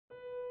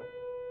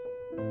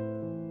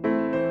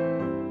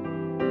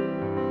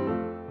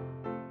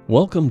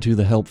Welcome to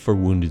the Help for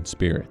Wounded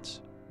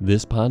Spirits.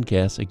 This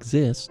podcast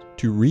exists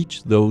to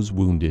reach those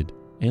wounded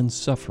and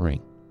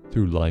suffering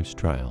through life's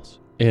trials.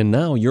 And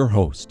now your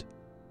host,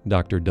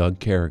 Dr. Doug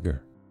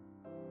Carriger.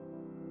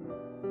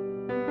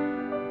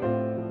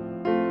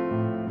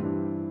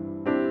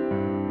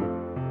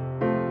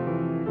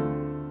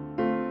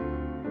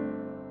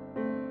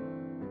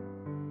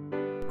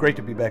 Great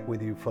to be back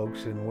with you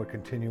folks, and we're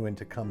continuing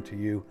to come to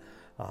you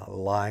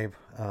live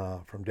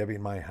from Debbie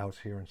and my house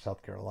here in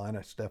South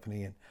Carolina.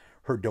 Stephanie and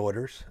her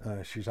daughters,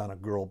 she's on a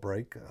girl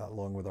break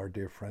along with our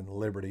dear friend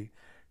Liberty,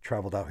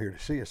 traveled out here to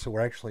see us. So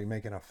we're actually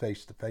making a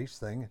face-to-face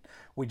thing.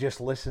 We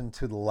just listened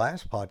to the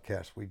last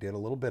podcast we did, a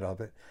little bit of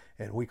it,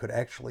 and we could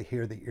actually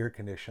hear the air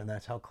condition.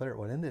 That's how clear it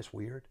was. Isn't this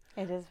weird?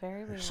 It is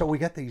very weird. So we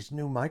got these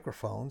new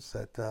microphones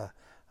that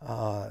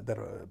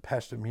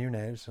Pastor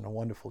Muniz and a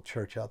wonderful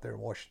church out there in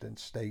Washington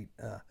State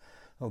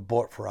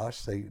bought for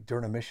us. They,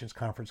 during a missions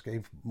conference,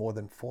 gave more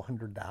than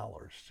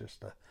 $400.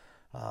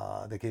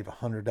 They gave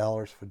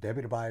 $100 for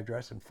Debbie to buy a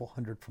dress and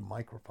 $400 for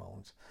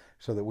microphones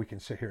so that we can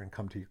sit here and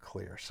come to you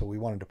clear. So we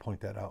wanted to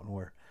point that out, and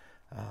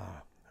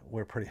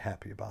we're pretty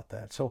happy about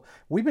that. So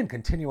we've been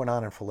continuing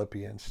on in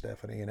Philippians,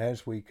 Stephanie, and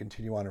as we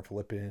continue on in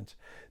Philippians,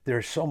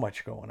 there's so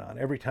much going on.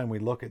 Every time we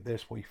look at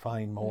this, we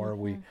find more,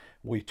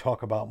 we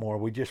talk about more.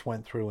 We just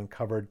went through and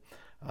covered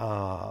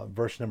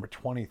verse number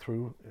 20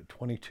 through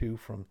 22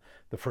 from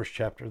the first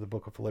chapter of the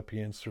book of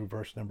Philippians through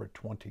verse number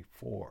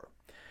 24.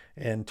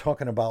 And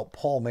talking about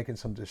Paul making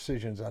some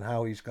decisions on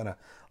how he's going to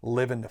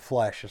live in the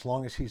flesh. As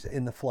long as he's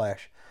in the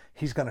flesh,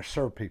 he's going to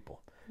serve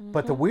people.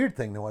 But the weird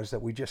thing, though, is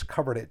that we just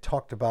covered it,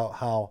 talked about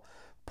how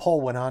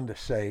Paul went on to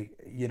say,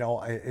 you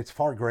know, it's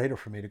far greater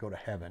for me to go to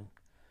heaven.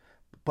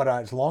 But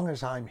as long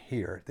as I'm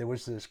here, there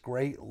was this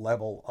great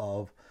level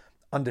of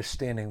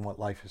understanding what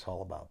life is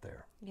all about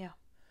there. Yeah.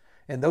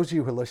 And those of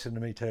you who listen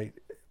to me today,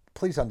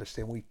 please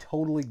understand, we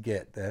totally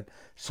get that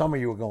some of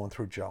you are going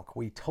through junk.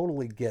 We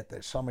totally get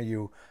that some of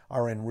you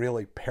are in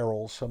really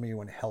perils, some of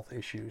you in health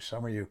issues,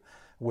 some of you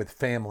with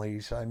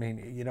families. I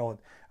mean, you know,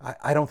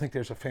 I don't think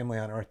there's a family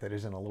on earth that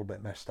isn't a little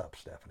bit messed up,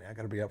 Stephanie. I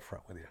got to be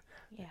upfront with you.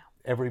 Yeah.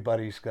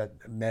 Everybody's got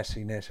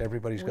messiness.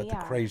 Everybody's got the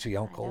crazy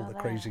uncle, the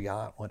crazy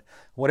aunt,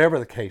 whatever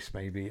the case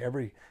may be.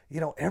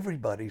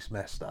 Everybody's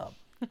messed up.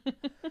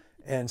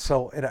 And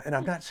so, and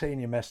I'm not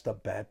saying you messed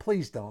up bad.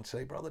 Please don't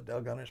say Brother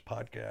Doug on his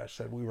podcast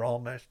said we were all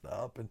messed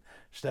up and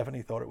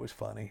Stephanie thought it was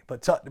funny.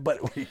 But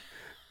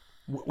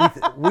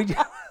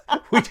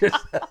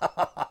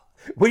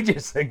we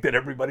just think that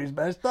everybody's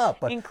messed up,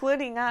 but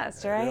including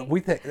us, right?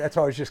 We think that's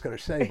what I was just going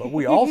to say. But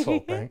we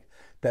also think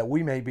that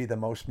we may be the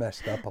most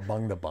messed up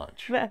among the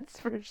bunch. That's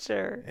for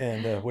sure.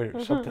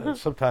 And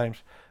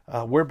sometimes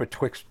we're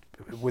betwixt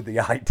with the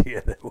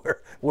idea that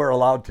we're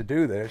allowed to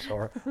do this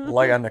or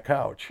lay on the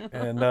couch,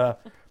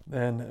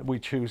 and we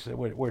choose.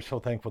 We're so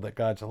thankful that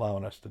God's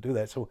allowing us to do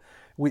that. So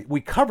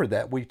we covered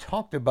that. We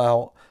talked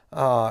about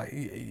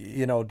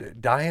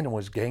dying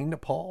was gain to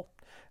Paul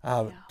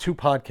 2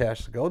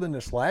 podcasts ago. Then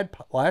this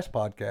last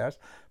podcast,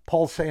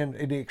 Paul's saying,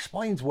 and he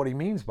explains what he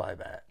means by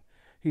that.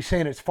 He's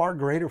saying it's far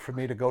greater for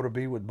me to go to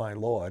be with my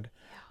Lord.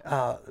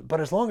 But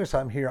as long as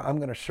I'm here, I'm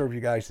going to serve you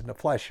guys in the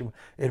flesh.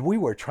 And we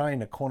were trying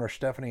to corner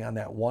Stephanie on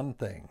that one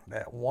thing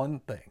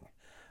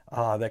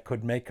that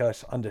could make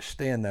us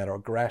understand that or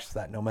grasp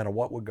that no matter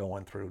what we're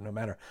going through, no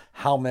matter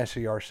how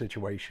messy our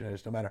situation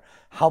is, no matter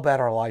how bad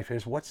our life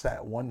is. What's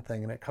that one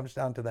thing? And it comes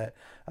down to that.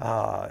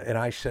 And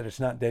I said it's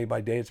not day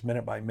by day, it's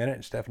minute by minute.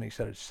 And Stephanie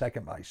said it's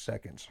second by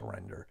second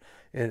surrender.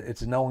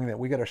 It's knowing that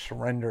we got to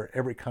surrender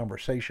every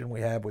conversation we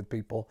have with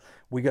people.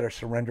 We got to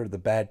surrender the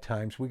bad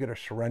times. We got to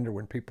surrender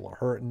when people are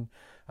hurting.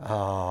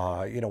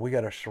 We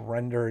got to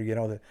surrender,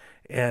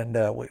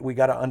 we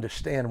got to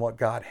understand what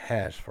God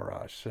has for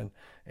us.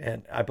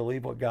 And I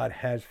believe what God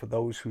has for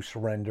those who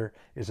surrender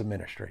is a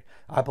ministry.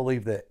 I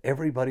believe that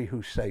everybody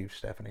who's saved,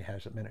 Stephanie,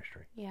 has a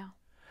ministry. Yeah.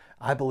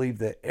 I believe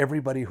that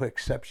everybody who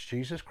accepts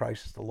Jesus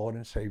Christ as the Lord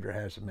and Savior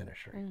has a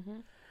ministry. Mm-hmm.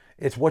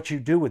 It's what you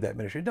do with that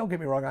ministry. Don't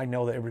get me wrong. I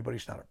know that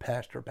everybody's not a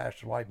pastor,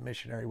 pastor's wife,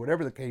 missionary,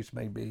 whatever the case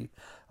may be.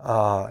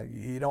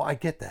 I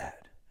get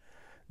that.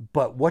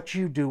 But what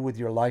you do with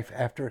your life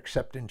after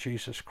accepting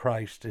Jesus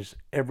Christ is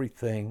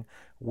everything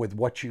with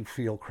what you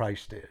feel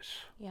Christ is.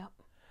 Yeah.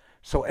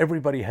 So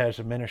everybody has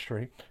a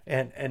ministry.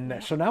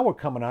 And so now we're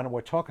coming on and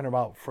we're talking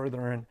about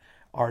furthering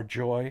our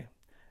joy.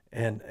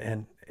 And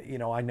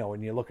I know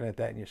when you're looking at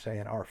that and you're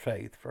saying our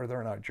faith,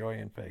 furthering our joy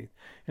and faith.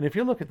 And if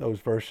you look at those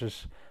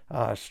verses,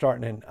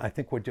 starting in, I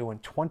think we're doing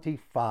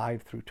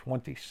 25 through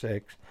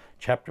 26,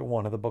 chapter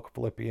 1 of the book of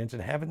Philippians,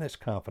 and having this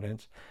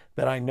confidence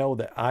that I know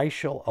that I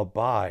shall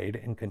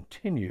abide and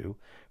continue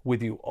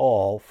with you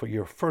all for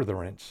your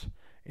furtherance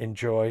in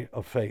joy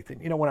of faith.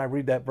 And, when I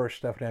read that verse,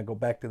 Stephanie, I go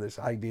back to this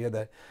idea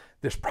that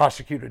this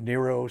prosecutor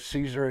Nero,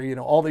 Caesar,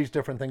 all these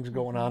different things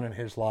going on in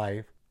his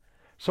life.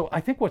 So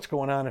I think what's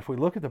going on, if we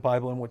look at the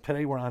Bible, and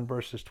today we're on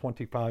verses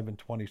 25 and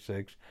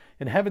 26,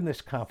 and having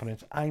this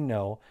confidence, I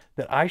know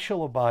that I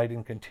shall abide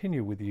and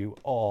continue with you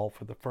all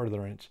for the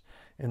furtherance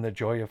in the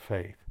joy of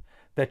faith,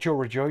 that your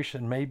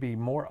rejoicing may be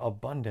more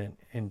abundant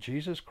in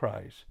Jesus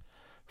Christ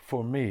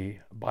for me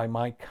by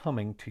my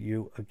coming to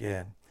you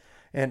again.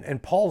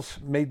 And Paul's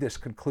made this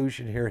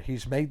conclusion here.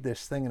 He's made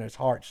this thing in his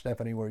heart,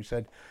 Stephanie, where he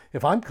said,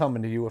 if I'm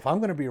coming to you, if I'm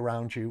going to be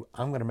around you,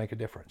 I'm going to make a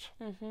difference.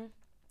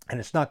 And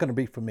it's not going to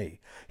be for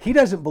me. He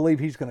doesn't believe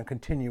he's going to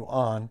continue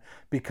on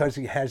because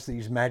he has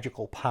these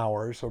magical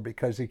powers or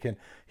because he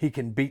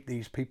can beat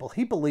these people.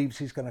 He believes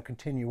he's going to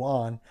continue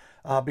on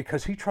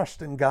because he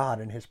trusts in God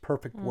and his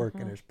perfect work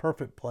and his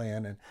perfect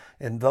plan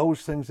and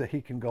those things that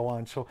he can go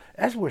on. So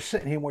as we're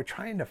sitting here, we're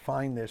trying to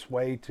find this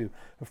way to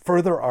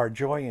further our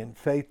joy in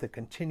faith, to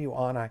continue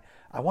on.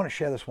 I want to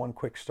share this one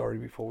quick story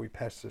before we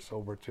pass this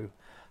over to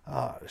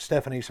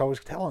Stephanie. So I was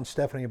telling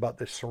Stephanie about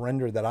this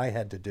surrender that I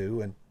had to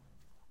do, and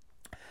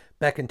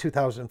back in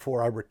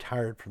 2004, I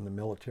retired from the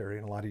military,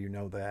 and a lot of you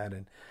know that.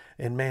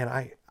 And man,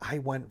 I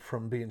went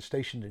from being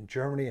stationed in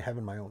Germany,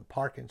 having my own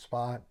parking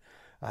spot,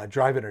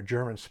 driving a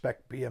German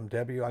spec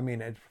BMW. I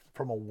mean,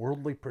 from a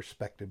worldly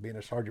perspective, being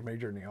a sergeant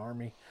major in the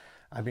Army,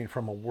 I mean,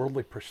 from a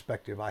worldly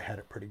perspective, I had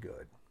it pretty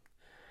good.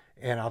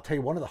 And I'll tell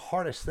you, one of the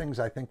hardest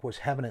things I think was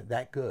having it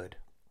that good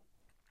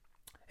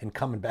and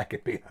coming back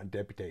and being on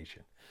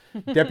deputation.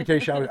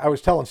 Deputation, I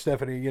was telling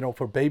Stephanie, you know,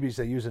 for babies,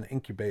 they use an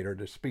incubator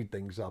to speed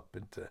things up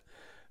and to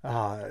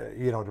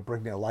to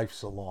bring their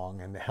lives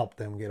along and to help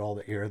them get all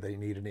the air they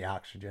need and the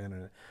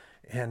oxygen.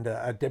 And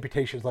a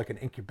deputation is like an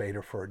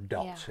incubator for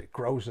adults. Yeah. It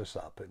grows us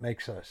up. It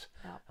makes us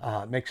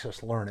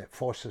learn. It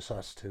forces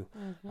us to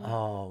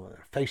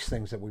face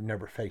things that we've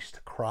never faced,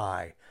 to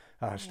cry.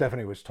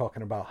 Stephanie was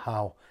talking about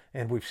how,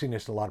 and we've seen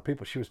this in a lot of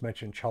people, she was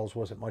mentioning Charles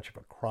wasn't much of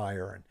a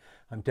crier, and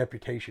on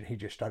deputation he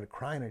just started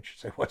crying, and she'd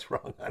say, "What's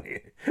wrong, honey?"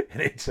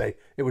 And he'd say,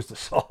 "It was the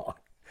song,"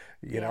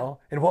 you know.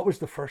 And what was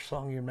the first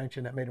song you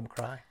mentioned that made him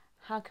cry?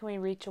 How can we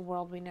reach a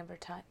world we never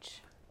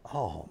touch?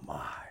 Oh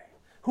my!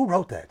 Who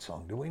wrote that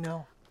song? Do we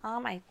know?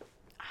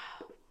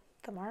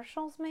 The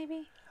Marshalls,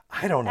 maybe.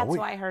 I don't know. That's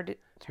why I heard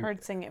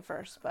sing it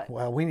first, but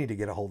well, we need to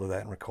get a hold of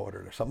that and record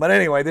it or something. But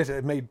anyway,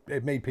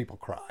 it made people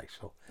cry.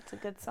 So it's a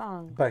good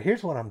song. But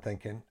here's what I'm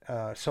thinking.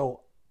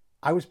 So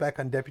I was back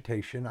on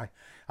deputation.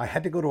 I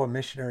had to go to a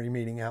missionary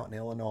meeting out in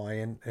Illinois,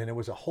 and it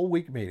was a whole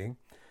week meeting.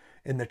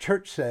 And the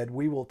church said,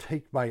 we will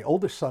take, my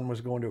oldest son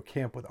was going to a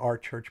camp with our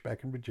church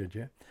back in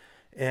Virginia.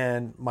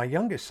 And my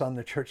youngest son,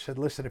 the church said,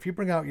 listen, if you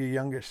bring out your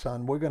youngest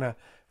son, we're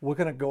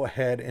gonna go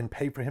ahead and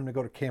pay for him to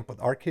go to camp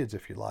with our kids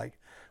if you like.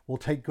 We'll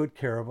take good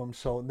care of him.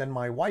 So then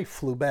my wife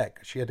flew back.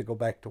 She had to go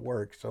back to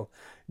work. So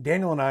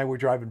Daniel and I were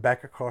driving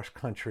back across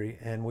country,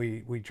 and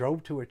we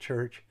drove to a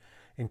church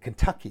in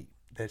Kentucky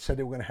that said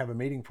they were going to have a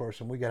meeting for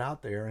us. And we got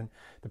out there, and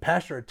the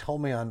pastor had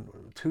told me on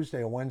Tuesday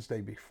or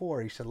Wednesday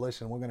before, he said,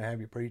 listen, we're going to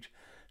have you preach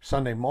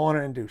Sunday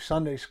morning, do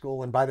Sunday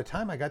school. And by the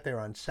time I got there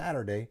on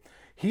Saturday,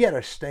 he had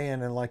us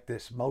staying in like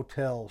this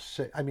motel,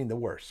 the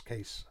worst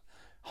case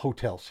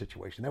hotel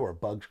situation. There were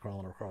bugs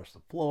crawling across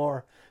the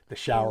floor. The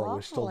shower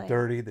was still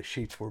dirty. The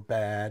sheets were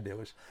bad. There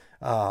was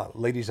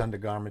ladies'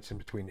 undergarments in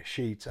between the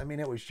sheets. I mean,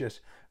 it was just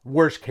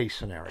worst case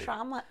scenario.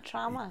 Trauma.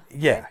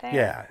 Yeah, right,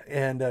 yeah.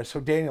 And so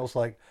Daniel's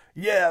like,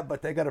 yeah,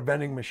 but they got a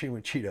vending machine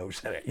with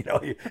Cheetos in it. You know,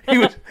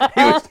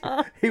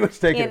 he was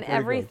taking in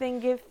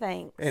everything good. Give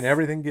thanks. In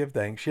everything give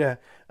thanks. Yeah.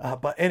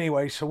 But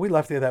anyway, so we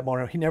left there that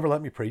morning. He never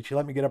let me preach. He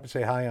let me get up and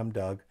say, hi, I'm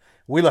Doug.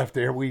 We left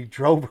there. We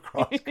drove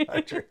across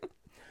country.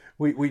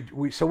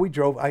 We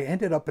drove. I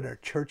ended up in a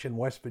church in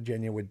West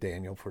Virginia with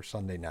Daniel for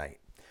Sunday night.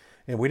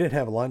 And we didn't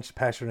have lunch. The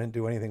pastor didn't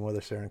do anything with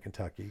us there in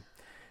Kentucky.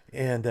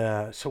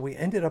 And so we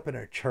ended up in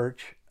a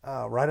church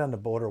right on the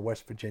border of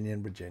West Virginia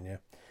and Virginia.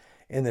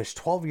 And this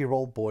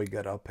 12-year-old boy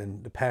got up,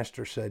 and the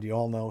pastor said, you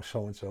all know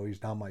so-and-so.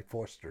 He's now my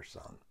foster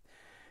son.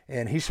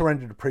 And he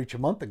surrendered to preach a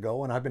month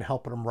ago, and I've been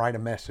helping him write a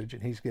message,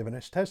 and he's giving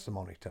his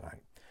testimony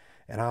tonight.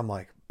 And I'm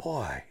like,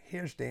 boy,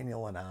 here's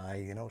Daniel and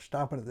I,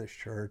 stopping at this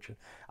church. And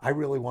I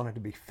really wanted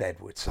to be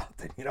fed with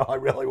something. I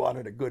really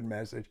wanted a good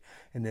message.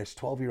 And this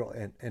 12-year-old,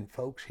 and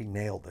folks, he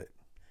nailed it.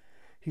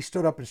 He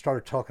stood up and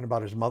started talking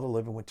about his mother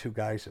living with two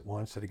guys at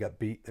once, that he got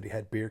beat, that he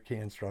had beer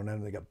cans thrown at him,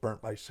 and they got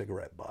burnt by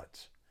cigarette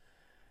butts.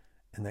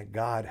 And that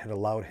God had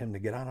allowed him to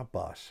get on a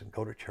bus and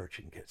go to church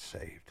and get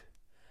saved.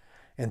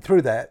 And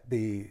through that,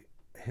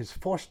 his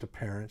foster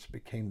parents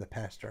became the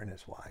pastor and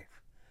his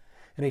wife.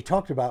 And he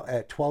talked about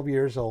at 12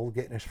 years old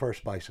getting his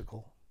first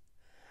bicycle.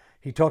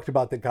 He talked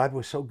about that God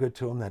was so good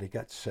to him that he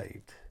got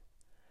saved.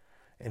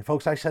 And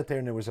folks, I sat there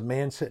and there was a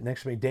man sitting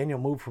next to me. Daniel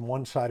moved from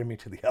one side of me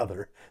to the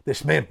other.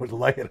 This man was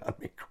laying on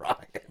me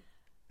crying.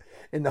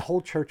 And the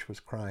whole church was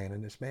crying.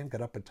 And this man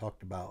got up and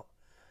talked about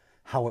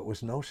how it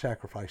was no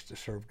sacrifice to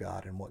serve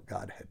God and what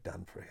God had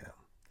done for him.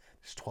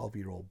 This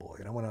 12-year-old boy.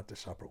 And I went out to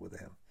supper with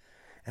him.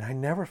 And I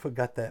never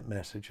forgot that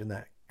message and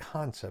that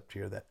concept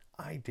here, that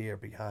idea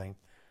behind,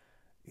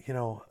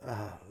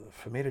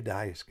 for me to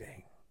die is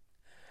gain.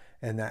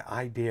 And that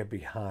idea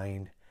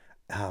behind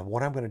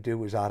what I'm going to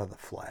do is out of the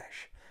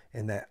flesh.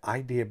 And that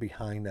idea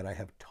behind that I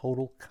have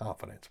total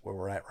confidence where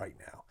we're at right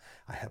now.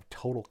 I have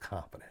total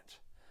confidence.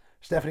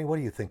 Stephanie, what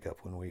do you think of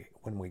when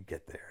we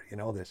get there?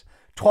 This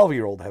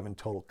 12-year-old having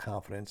total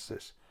confidence,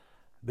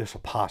 this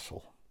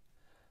apostle,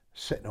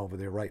 sitting over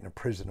there writing a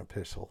prison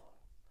epistle.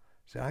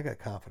 See, I got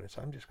confidence.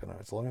 I'm just going to,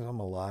 as long as I'm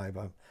alive,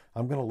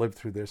 I'm going to live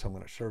through this. I'm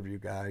going to serve you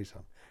guys.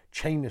 I'm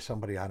chained to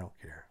somebody. I don't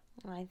care.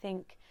 I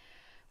think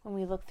when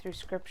we look through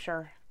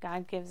Scripture,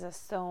 God gives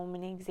us so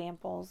many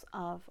examples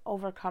of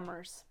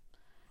overcomers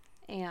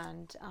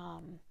and,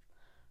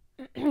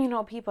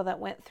 people that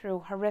went through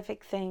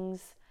horrific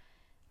things,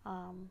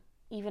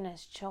 even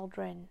as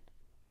children,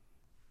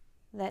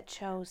 that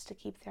chose to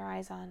keep their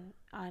eyes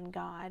on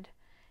God.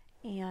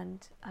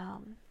 And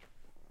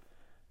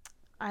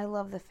I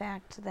love the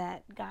fact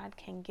that God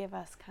can give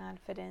us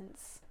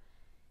confidence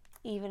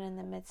even in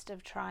the midst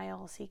of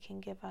trials. He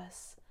can give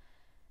us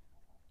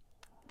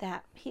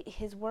that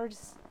his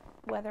words,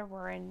 whether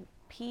we're in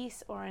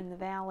peace or in the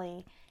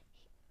valley,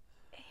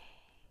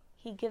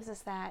 he gives us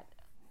that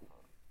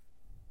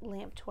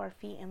lamp to our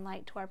feet and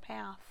light to our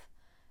path.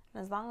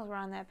 And as long as we're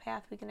on that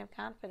path, we can have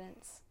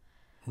confidence.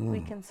 We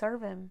can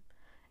serve him.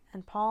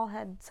 And Paul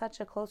had such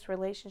a close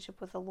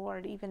relationship with the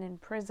Lord, even in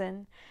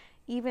prison,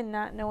 even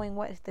not knowing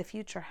what the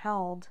future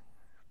held.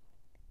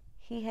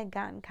 He had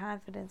gotten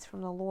confidence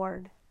from the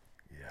Lord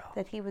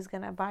that he was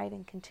going to abide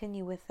and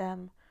continue with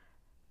them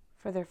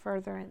for their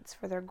furtherance,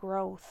 for their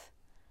growth,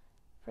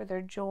 for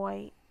their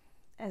joy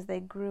as they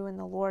grew in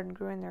the Lord and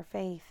grew in their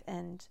faith.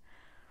 And,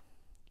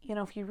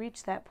 if you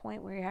reach that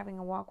point where you're having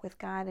a walk with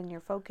God and your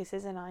focus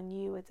isn't on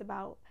you, it's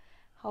about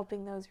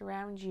helping those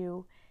around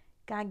you,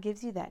 God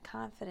gives you that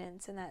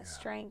confidence and that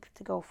strength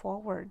to go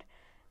forward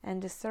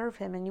and to serve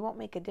him, and you won't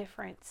make a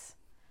difference.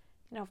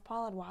 If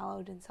Paul had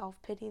wallowed in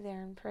self-pity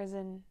there in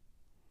prison,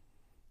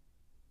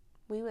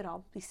 we would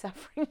all be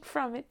suffering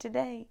from it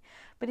today.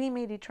 But he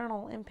made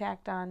eternal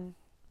impact on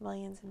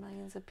millions and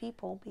millions of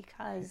people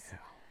because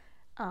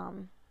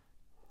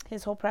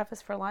his whole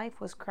preface for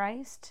life was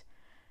Christ.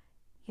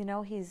 He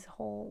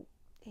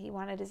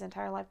wanted his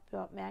entire life to be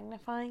about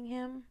magnifying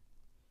him.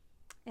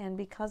 And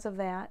because of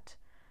that,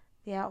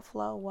 the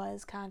outflow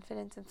was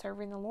confidence in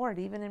serving the Lord,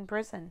 even in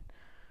prison.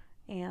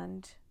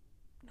 And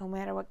no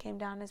matter what came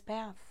down his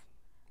path,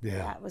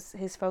 that was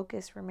his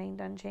focus, remained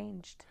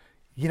unchanged.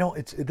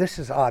 This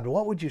is odd.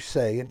 What would you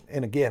say?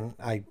 And again,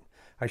 I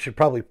should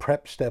probably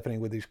prep Stephanie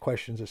with these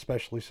questions,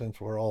 especially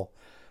since we're all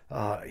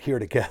here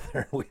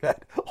together. We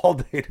had all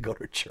day to go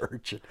to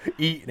church and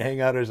eat and hang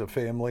out as a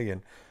family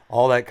and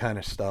all that kind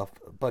of stuff.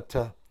 But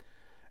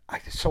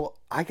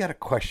I got a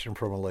question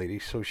from a lady.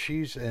 So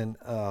she's in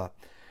a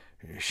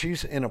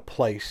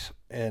place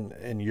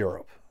in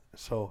Europe.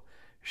 So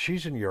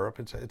she's in Europe.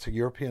 It's a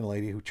European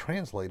lady who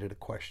translated a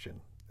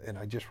question. And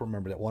I just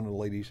remember that one of the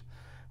ladies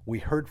we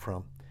heard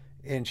from.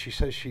 And she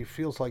says she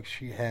feels like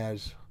she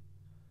has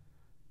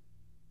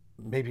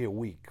maybe a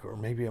week or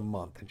maybe a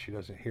month and she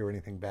doesn't hear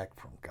anything back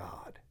from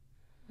God.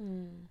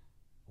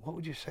 What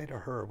would you say to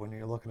her when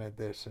you're looking at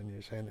this and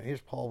you're saying,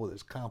 here's Paul with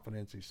his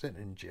confidence, he's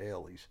sitting in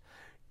jail, he's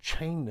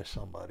chained to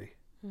somebody.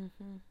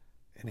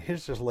 And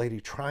here's this lady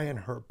trying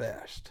her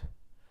best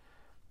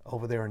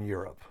over there in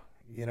Europe,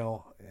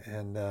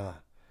 and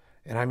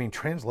I mean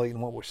translating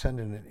what we're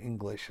sending in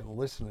English and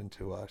listening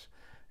to us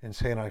and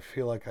saying, I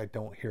feel like I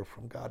don't hear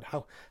from God.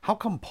 How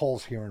come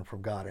Paul's hearing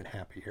from God and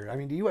happy here? I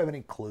mean, do you have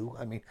any clue?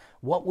 I mean,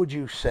 what would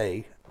you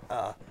say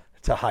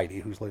to Heidi,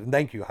 who's listening?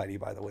 Thank you, Heidi,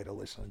 by the way, to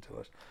listening to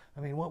us.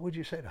 I mean, what would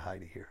you say to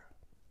Heidi here?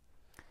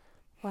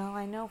 Well,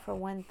 I know for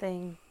one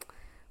thing,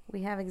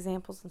 we have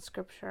examples in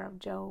Scripture of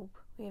Job.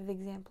 We have the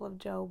example of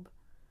Job,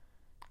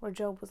 where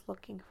Job was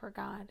looking for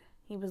God.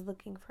 He was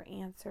looking for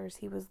answers.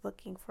 He was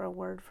looking for a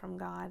word from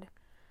God.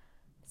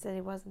 He said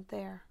he wasn't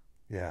there.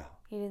 Yeah.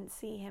 He didn't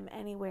see him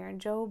anywhere.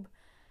 And Job,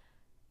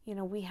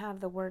 we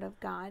have the Word of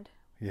God.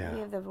 Yeah. We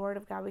have the Word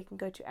of God we can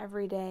go to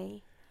every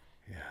day.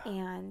 Yeah.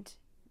 And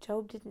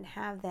Job didn't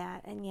have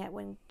that. And yet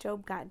when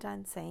Job got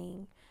done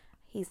saying,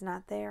 he's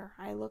not there,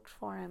 I looked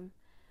for him,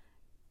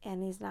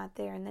 and he's not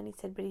there. And then he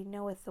said, but he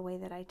knoweth the way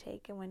that I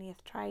take, and when he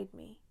hath tried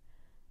me,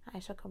 I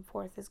shall come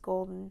forth as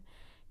gold. And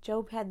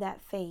Job had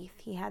that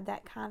faith. He had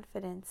that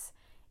confidence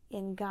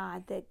in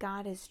God, that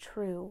God is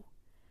true.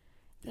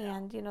 Yeah.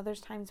 And,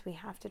 there's times we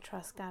have to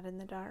trust God in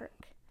the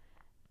dark,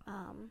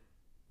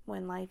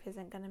 when life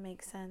isn't going to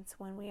make sense,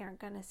 when we aren't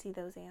going to see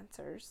those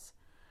answers.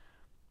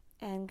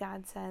 And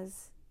God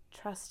says,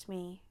 trust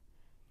me.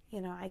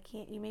 You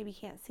maybe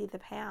can't see the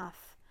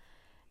path.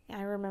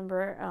 I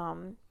remember a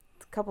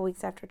couple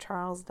weeks after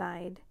Charles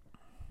died,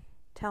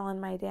 telling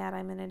my dad,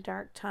 I'm in a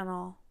dark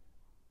tunnel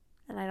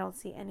and I don't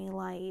see any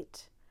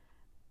light,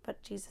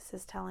 but Jesus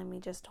is telling me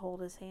just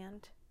hold his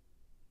hand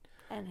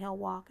and he'll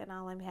walk, and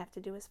all I have to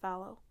do is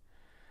follow.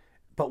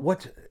 But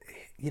what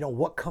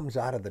comes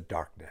out of the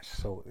darkness?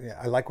 So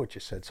I like what you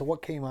said. So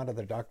what came out of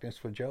the darkness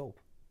for Job?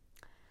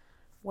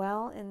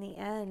 Well, in the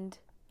end,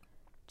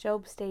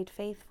 Job stayed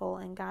faithful,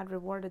 and God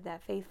rewarded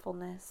that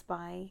faithfulness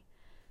by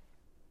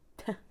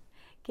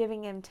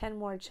giving him 10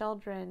 more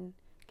children,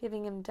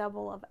 giving him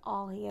double of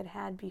all he had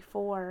had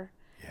before.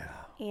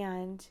 Yeah.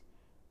 And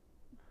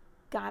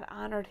God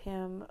honored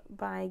him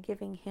by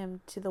giving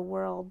him to the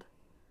world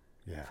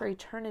for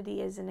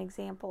eternity as an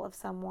example of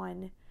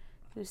someone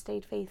who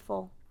stayed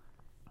faithful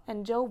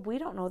And Job, we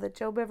don't know that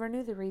Job ever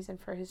knew the reason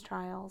for his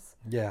trials.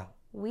 Yeah.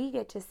 We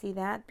get to see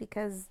that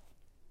because,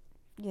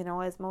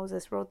 as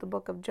Moses wrote the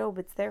book of Job,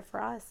 it's there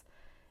for us.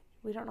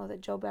 We don't know that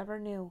Job ever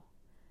knew.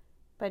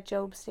 But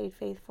Job stayed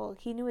faithful.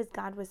 He knew his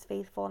God was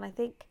faithful. And I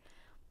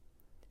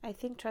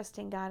think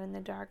trusting God in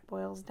the dark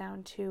boils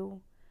down to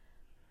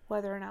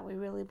whether or not we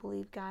really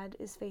believe God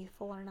is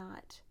faithful or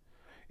not.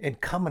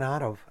 And coming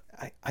out of,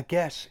 I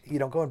guess,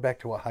 going back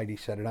to what Heidi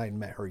said, and I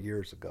met her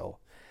years ago,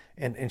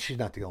 and she's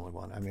not the only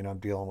one. I mean, I'm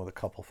dealing with a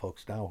couple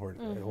folks now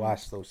who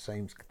ask those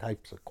same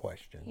types of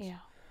questions. Yeah.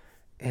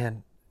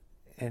 And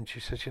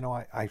she says,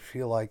 I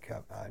feel like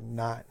I'm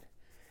not,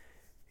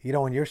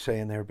 when you're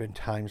saying there have been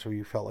times where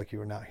you felt like you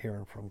were not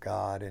hearing from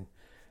God,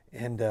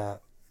 and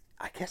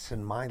I guess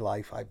in my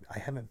life, I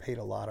haven't paid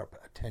a lot of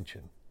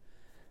attention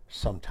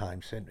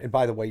sometimes. And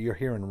by the way, you're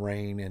hearing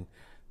rain and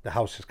the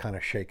house is kind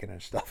of shaking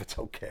and stuff. It's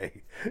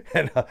okay.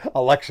 And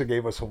Alexa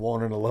gave us a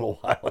warning a little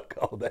while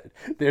ago that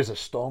there's a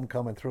storm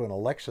coming through, and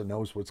Alexa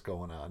knows what's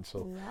going on.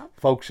 So,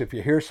 folks, if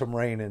you hear some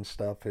rain and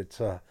stuff, it's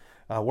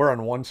we're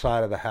on one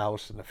side of the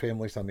house and the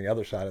family's on the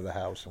other side of the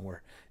house, and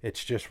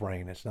it's just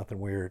rain. It's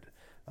nothing weird.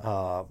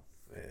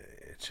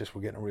 It's just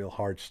we're getting a real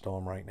hard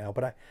storm right now.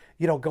 But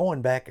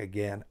going back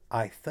again,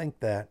 I think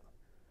that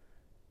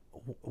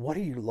what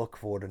do you look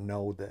for to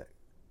know that?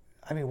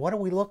 I mean, what do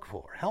we look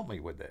for? Help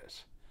me with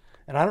this.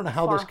 And I don't know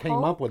how this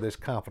came up with this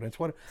confidence.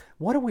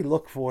 What do we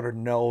look for to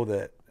know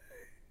that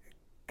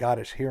God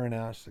is hearing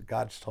us, that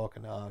God's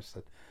talking to us,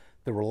 that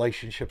the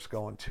relationship's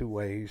going two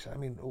ways? I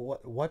mean,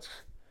 what's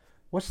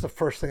the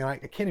first thing? And I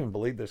can't even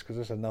believe this because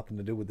this has nothing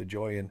to do with the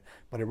joy,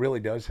 but it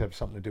really does have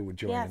something to do with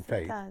joy and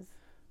faith. Yes,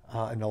 it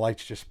does. And the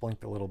lights just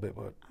blinked a little bit,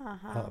 but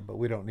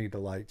we don't need the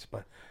lights.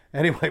 But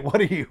anyway, what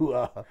do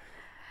you?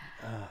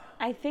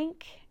 I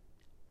think.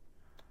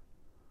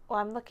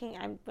 Well,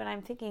 when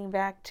I'm thinking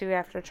back to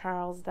after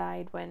Charles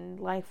died, when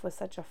life was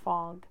such a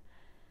fog.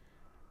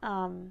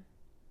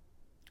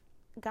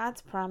 God's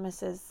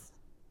promises,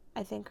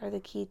 I think, are the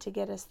key to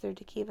get us through,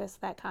 to keep us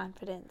that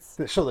confidence.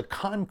 So the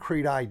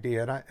concrete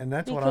idea, and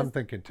that's what I'm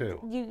thinking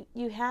too.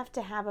 You have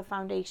to have a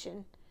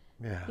foundation.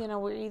 Yeah.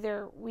 We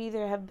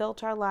either have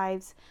built our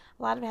lives.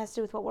 A lot of it has to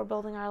do with what we're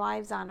building our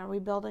lives on. Are we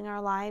building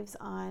our lives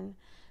on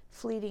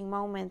fleeting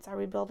moments? Are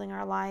we building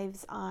our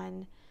lives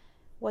on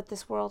what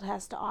this world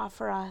has to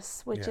offer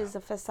us, which is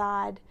a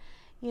facade?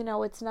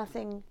 It's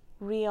nothing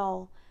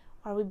real.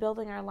 Are we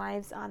building our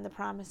lives on the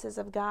promises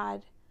of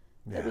God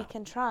that we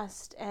can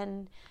trust?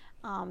 And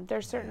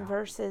there's certain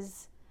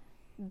verses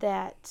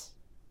that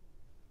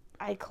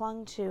I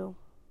clung to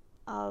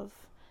of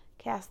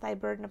cast thy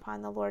burden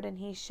upon the Lord and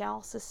he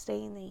shall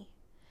sustain thee.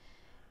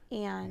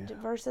 And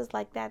verses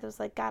like that, it was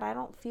like, God, I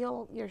don't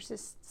feel your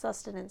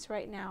sustenance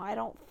right now. I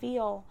don't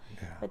feel,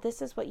 but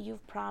this is what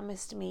you've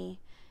promised me.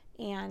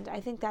 And I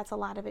think that's a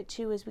lot of it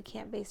too, is we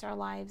can't base our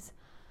lives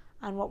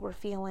on what we're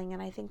feeling.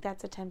 And I think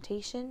that's a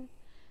temptation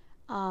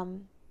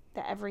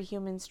that every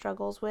human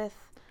struggles with.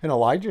 And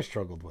Elijah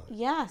struggled with.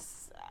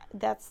 Yes,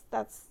 that's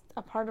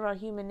a part of our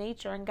human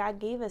nature. And God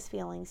gave us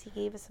feelings. He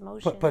gave us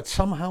emotions. But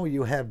somehow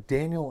you have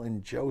Daniel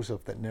and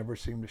Joseph that never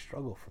seem to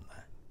struggle from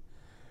that.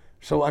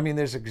 So, I mean,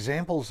 there's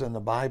examples in the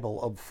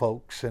Bible of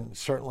folks, and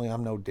certainly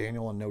I'm no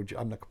Daniel and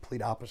I'm the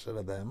complete opposite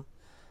of them.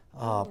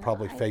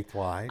 Probably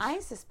faith-wise. I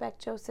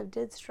suspect Joseph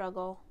did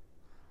struggle.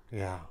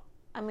 Yeah.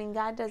 I mean,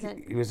 God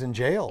doesn't... He was in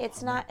jail.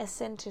 It's not a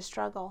sin to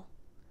struggle.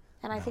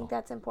 And I think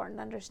that's important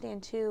to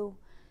understand, too.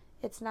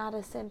 It's not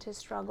a sin to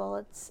struggle.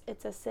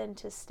 It's a sin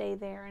to stay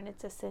there, and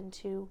it's a sin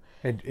to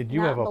And you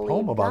have a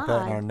poem about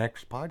that in our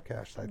next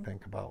podcast, I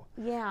think, about...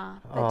 Yeah,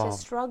 but to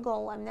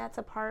struggle, I mean, that's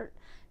a part...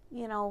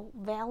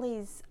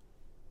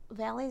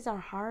 Valleys are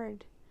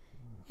hard.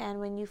 And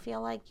when you feel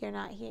like you're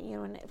not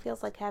here, when it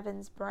feels like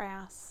heaven's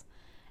brass...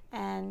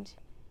 And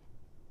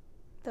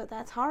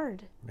that's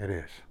hard. It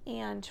is.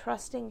 And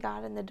trusting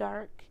God in the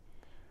dark.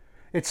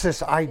 It's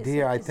this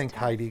idea, I think, tough.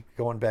 Heidi,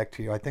 going back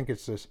to you, I think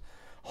it's this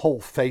whole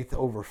faith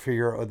over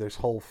fear, or this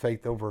whole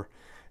faith over,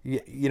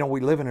 we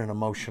live in an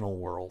emotional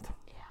world.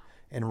 Yeah.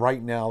 And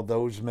right now,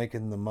 those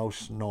making the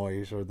most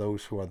noise are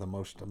those who are the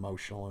most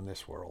emotional in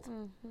this world.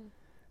 Mm-hmm.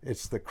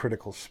 It's the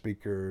critical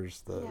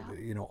speakers,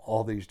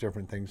 all these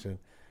different things.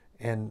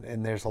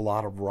 And there's a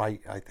lot of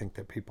right, I think,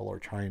 that people are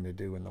trying to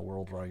do in the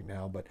world right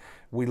now. But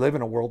we live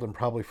in a world, and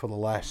probably for the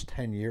last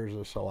 10 years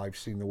or so, I've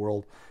seen the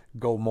world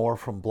go more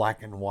from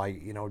black and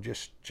white,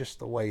 just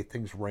the way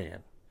things ran.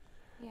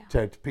 Yeah.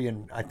 To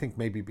being, I think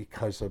maybe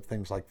because of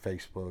things like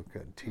Facebook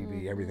and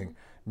TV, everything,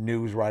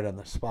 news right on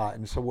the spot.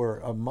 And so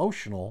we're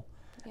emotional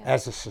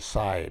as a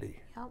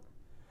society. Yep.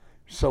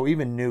 So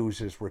even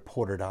news is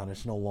reported on.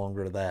 It's no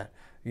longer that,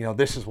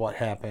 this is what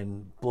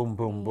happened, boom,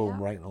 boom,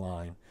 boom, right in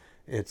line.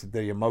 It's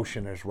the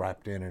emotion is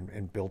wrapped in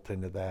and built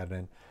into that.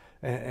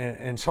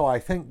 And so I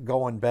think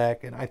going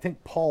back, and I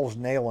think Paul's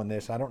nailing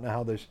this. I don't know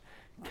how this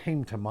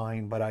came to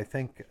mind, but I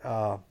think,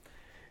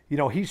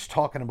 he's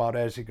talking about,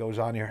 as he goes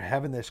on here,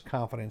 having this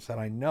confidence that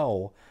I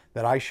know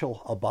that I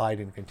shall abide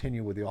and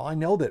continue with you. I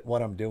know that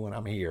what I'm doing,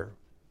 I'm here.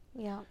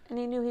 Yeah, and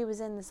he knew he was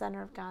in the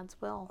center of God's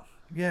will.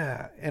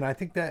 Yeah, and I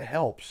think that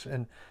helps.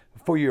 And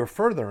for your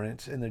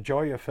furtherance in the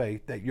joy of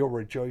faith, that your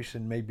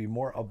rejoicing may be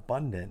more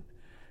abundant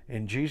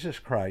in Jesus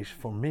Christ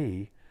for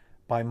me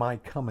by my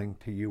coming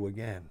to you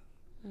again.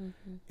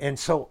 Mm-hmm. And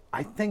so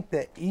I think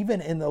that even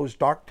in those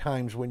dark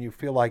times when you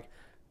feel like,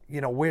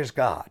 where's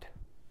God?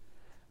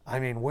 I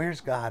mean,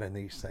 where's God in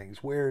these things?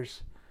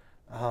 Where's,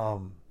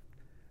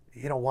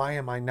 why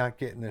am I not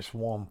getting this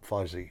warm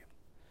fuzzy?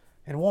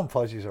 And warm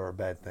fuzzies are a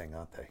bad thing,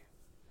 aren't they?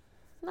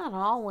 Not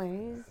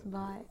always,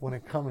 but when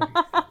it comes,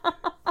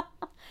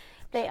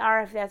 they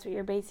are if that's what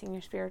you're basing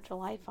your spiritual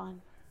life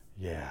on.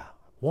 Yeah,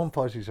 warm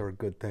fuzzies are a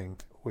good thing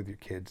with your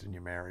kids and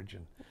your marriage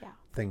and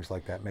things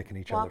like that, making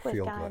each other feel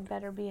good. Walk with God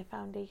better be a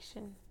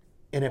foundation.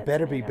 And it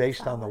better be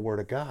based on the Word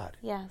of God.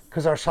 Yes.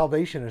 Because our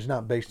salvation is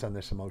not based on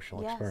this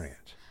emotional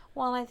experience.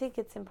 Well, and I think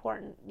it's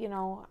important,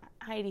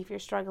 Heidi, if you're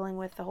struggling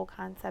with the whole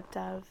concept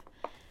of,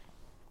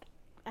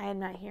 I am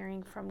not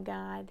hearing from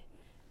God,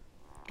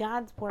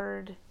 God's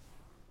Word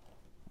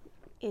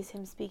is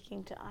Him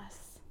speaking to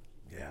us.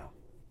 Yeah.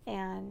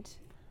 And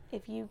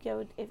if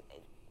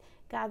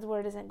God's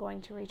Word isn't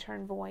going to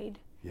return void.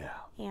 Yeah.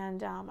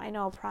 And I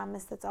know a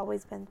promise that's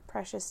always been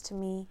precious to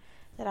me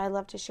that I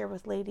love to share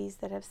with ladies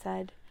that have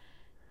said,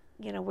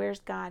 where's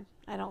God?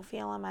 I don't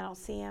feel Him. I don't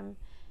see Him.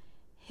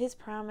 His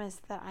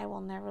promise that I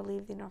will never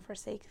leave thee nor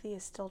forsake thee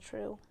is still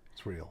true.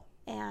 It's real.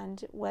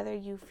 And whether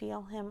you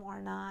feel Him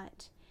or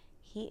not,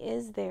 He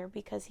is there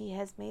because He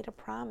has made a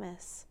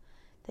promise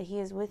that He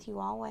is with you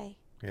always.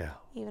 Yeah.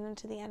 Even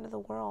into the end of the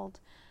world.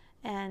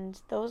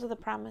 And those are the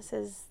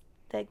promises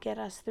that get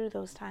us through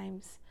those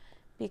times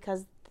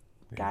because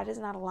God is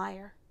not a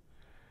liar.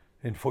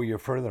 And for your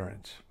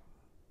furtherance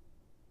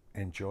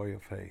and joy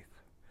of faith,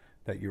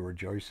 that your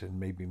rejoicing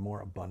may be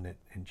more abundant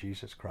in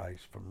Jesus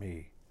Christ for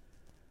me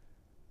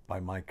by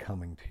my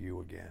coming to you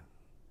again.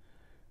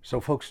 So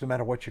folks, no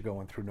matter what you're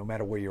going through, no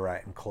matter where you're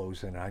at in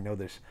closing, I know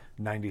this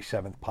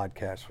 97th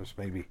podcast was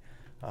maybe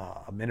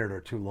a minute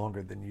or two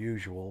longer than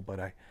usual, but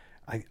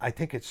I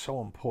think it's so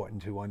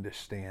important to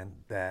understand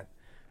that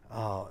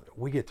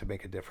we get to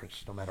make a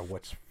difference no matter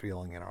what's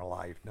feeling in our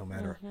life, no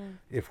matter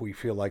if we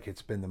feel like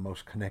it's been the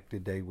most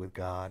connected day with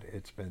God,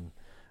 it's been,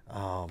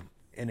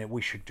 and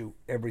we should do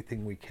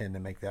everything we can to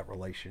make that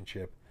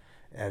relationship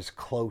as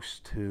close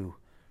to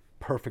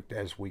perfect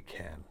as we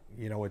can.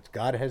 It's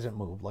God hasn't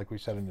moved, like we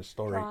said in the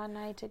story. Draw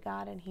nigh to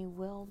God and He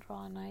will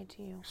draw nigh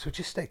to you. So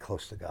just stay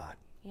close to God.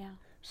 Yeah.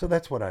 So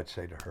that's what I'd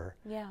say to her.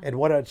 Yeah. And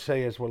what I'd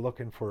say is we're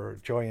looking for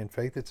joy and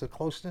faith. It's a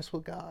closeness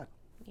with God.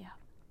 Yeah.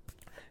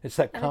 It's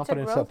that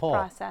confidence it's a growth that Paul.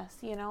 process,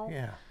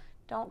 Yeah.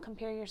 Don't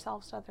compare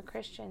yourselves to other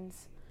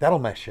Christians. That'll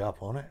mess you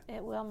up, won't it?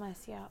 It will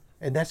mess you up.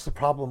 And that's the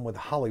problem with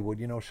Hollywood.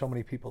 So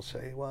many people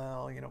say,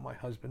 well, my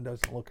husband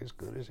doesn't look as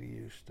good as he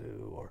used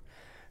to, or,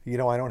 I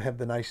don't have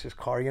the nicest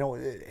car.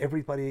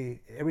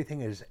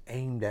 Everything is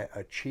aimed at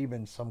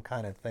achieving some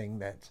kind of thing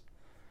that's,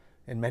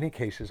 in many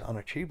cases,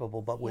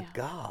 unachievable. But with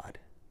God,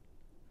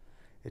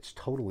 it's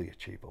totally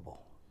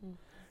achievable. Mm-hmm.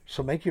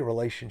 So make your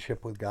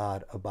relationship with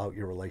God about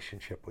your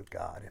relationship with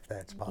God, if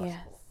that's possible.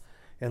 Yes.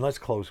 And let's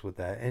close with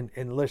that.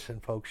 And listen,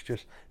 folks,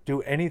 just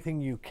do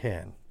anything you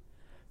can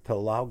to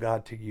allow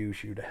God to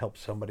use you to help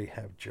somebody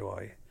have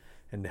joy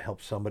and to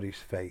help somebody's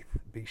faith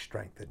be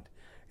strengthened.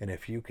 And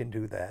if you can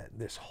do that,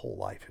 this whole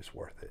life is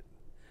worth it.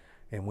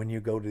 And when you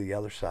go to the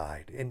other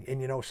side, and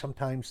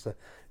sometimes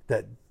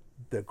the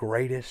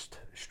greatest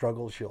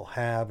struggles you'll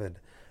have and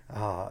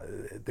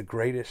the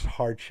greatest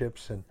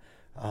hardships and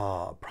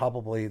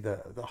probably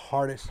the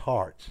hardest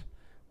hearts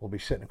will be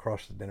sitting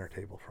across the dinner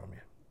table from you.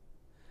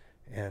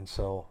 And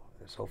so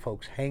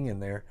folks, hang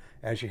in there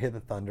as you hear the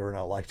thunder and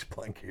our lights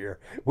blink here.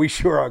 We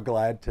sure are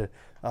glad to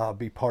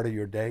be part of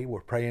your day.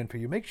 We're praying for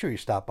you. Make sure you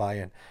stop by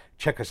and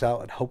check us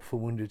out at Hope for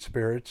Wounded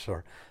Spirits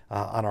or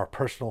on our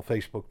personal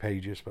Facebook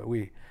pages. But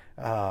we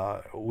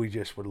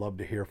just would love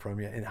to hear from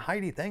you. And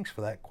Heidi, thanks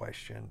for that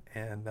question.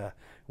 And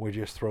we're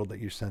just thrilled that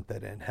you sent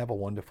that in. Have a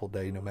wonderful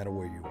day no matter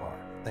where you are.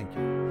 Thank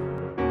you.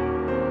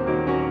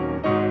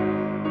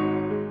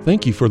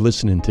 Thank you for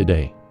listening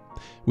today.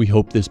 We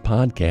hope this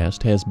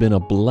podcast has been a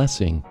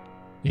blessing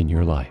in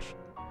your life.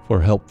 For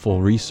helpful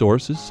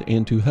resources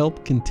and to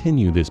help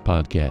continue this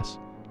podcast,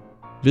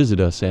 visit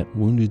us at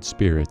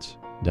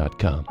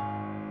woundedspirits.com.